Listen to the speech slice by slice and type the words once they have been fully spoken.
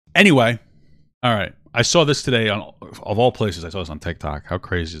Anyway, all right. I saw this today on, of all places. I saw this on TikTok. How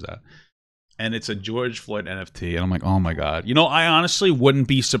crazy is that? And it's a George Floyd NFT, and I'm like, oh my god. You know, I honestly wouldn't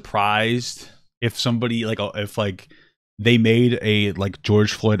be surprised if somebody like if like they made a like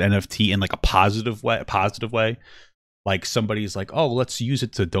George Floyd NFT in like a positive way. Like somebody's like, oh, let's use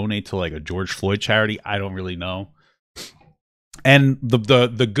it to donate to like a George Floyd charity. I don't really know. And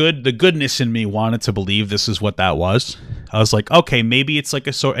the goodness in me wanted to believe this is what that was. I was like, okay, maybe it's like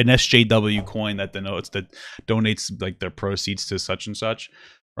an SJW coin that denotes that donates like their proceeds to such and such,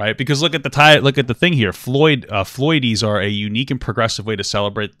 right? Because look at the thing here. Floydies are a unique and progressive way to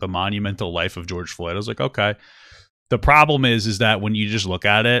celebrate the monumental life of George Floyd. I was like, okay. The problem is that when you just look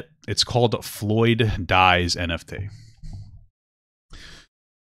at it, it's called Floyd Dies NFT.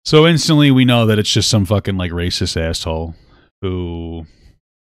 So instantly we know that it's just some fucking like racist asshole who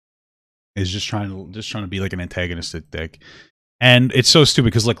is just trying to be like an antagonistic dick. And it's so stupid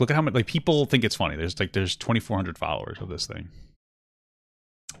because like look at how much like people think it's funny. There's 2,400 followers of this thing.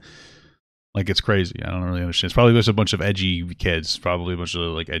 Like it's crazy. I don't really understand. It's probably just a bunch of edgy kids, probably a bunch of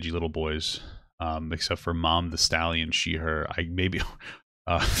like edgy little boys. Except for Mom the Stallion, she, her. I maybe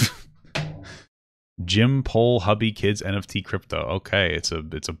Jim Pole Hubby Kids NFT Crypto. Okay, it's a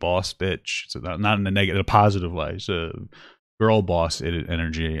boss bitch. It's not in a negative, a positive way. It's a girl boss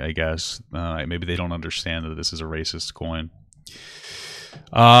energy, I guess. Maybe they don't understand that this is a racist coin.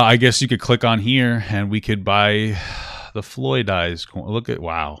 I guess you could click on here and we could buy the Floyd Dies coin. Look at,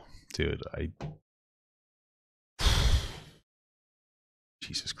 wow, dude.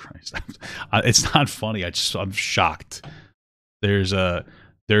 Jesus Christ. It's not funny. I'm shocked. There's a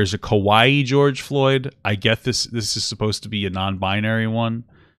Kawaii George Floyd. I get this is supposed to be a non-binary one,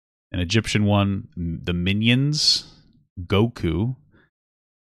 an Egyptian one, the Minions, Goku,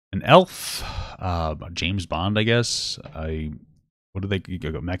 an elf, James Bond, I guess. What do they,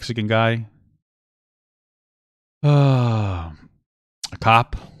 a Mexican guy? A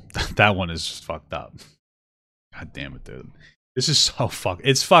cop. That one is fucked up. God damn it, dude. This is so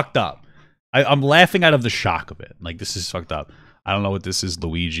it's fucked up. I'm laughing out of the shock of it. Like, this is fucked up. I don't know what this is.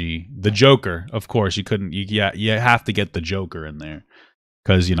 Luigi. The Joker. Of course, you couldn't. You have to get the Joker in there.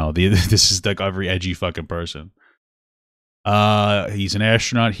 Because, you know, this is like every edgy fucking person. He's an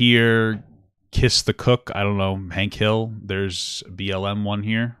astronaut here. Kiss the Cook. I don't know. Hank Hill. There's BLM one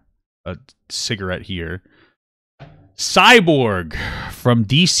here. A cigarette here. Cyborg from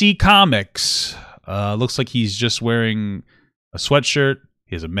DC Comics. Looks like he's just wearing a sweatshirt.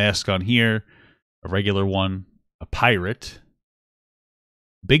 He has a mask on here. A regular one. A pirate.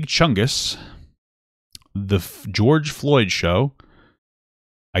 Big Chungus. The George Floyd Show.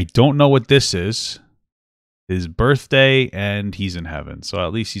 I don't know what this is. His birthday, and he's in heaven. So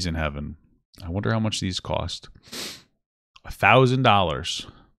at least he's in heaven. I wonder how much these cost. $1,000.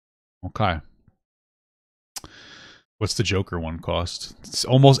 Okay. What's the Joker one cost? It's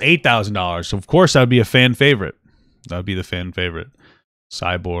almost $8,000. So of course that would be a fan favorite. That would be the fan favorite.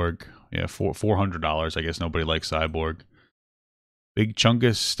 Cyborg. Yeah, $400. I guess nobody likes Cyborg. Big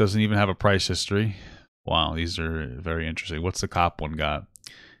Chungus doesn't even have a price history. Wow, these are very interesting. What's the cop one got?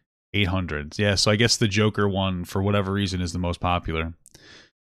 800. Yeah, so I guess the Joker one, for whatever reason, is the most popular.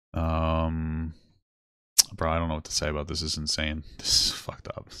 Bro, I don't know what to say about this. This is insane. This is fucked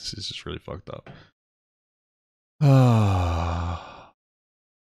up. This is just really fucked up.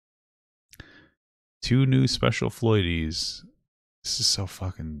 Two new special Floydies. This is so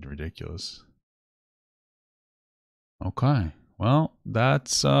fucking ridiculous. Okay. Well,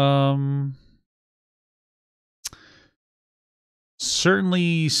 that's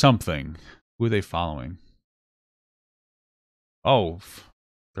certainly something. Who are they following? Oh,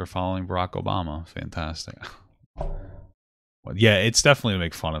 they're following Barack Obama. Fantastic. Well, yeah, it's definitely to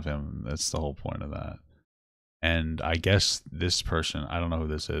make fun of him. That's the whole point of that. And I guess this person, I don't know who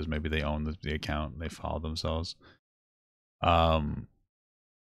this is. Maybe they own the account. They follow themselves. I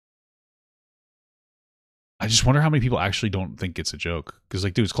just wonder how many people actually don't think it's a joke. Because,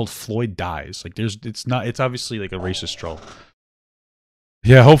 like, dude, it's called Floyd Dies. Like, it's obviously like a racist troll.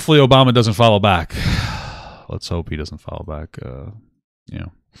 Yeah, hopefully Obama doesn't follow back. Let's hope he doesn't follow back. Yeah.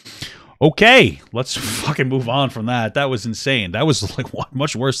 Okay, let's fucking move on from that. That was insane. That was like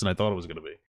much worse than I thought it was going to be.